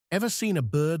Ever seen a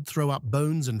bird throw up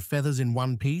bones and feathers in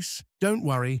one piece? Don't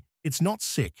worry, it's not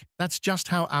sick. That's just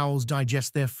how owls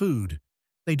digest their food.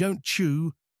 They don't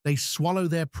chew, they swallow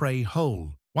their prey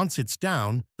whole. Once it's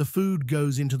down, the food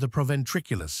goes into the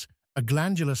proventriculus, a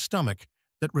glandular stomach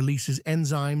that releases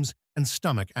enzymes and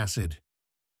stomach acid.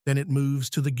 Then it moves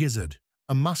to the gizzard,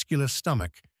 a muscular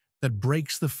stomach that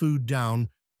breaks the food down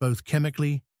both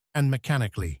chemically and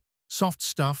mechanically. Soft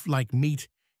stuff like meat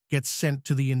gets sent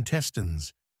to the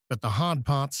intestines, but the hard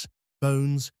parts,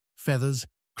 bones, feathers,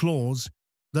 claws,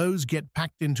 those get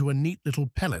packed into a neat little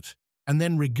pellet and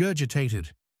then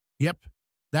regurgitated. Yep,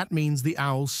 that means the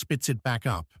owl spits it back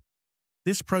up.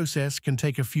 This process can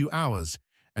take a few hours,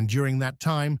 and during that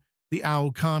time, the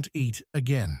owl can't eat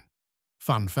again.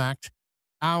 Fun fact,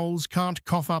 owls can't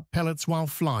cough up pellets while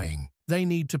flying. They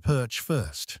need to perch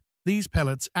first. These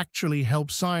pellets actually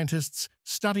help scientists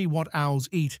study what owls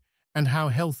eat and how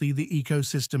healthy the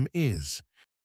ecosystem is.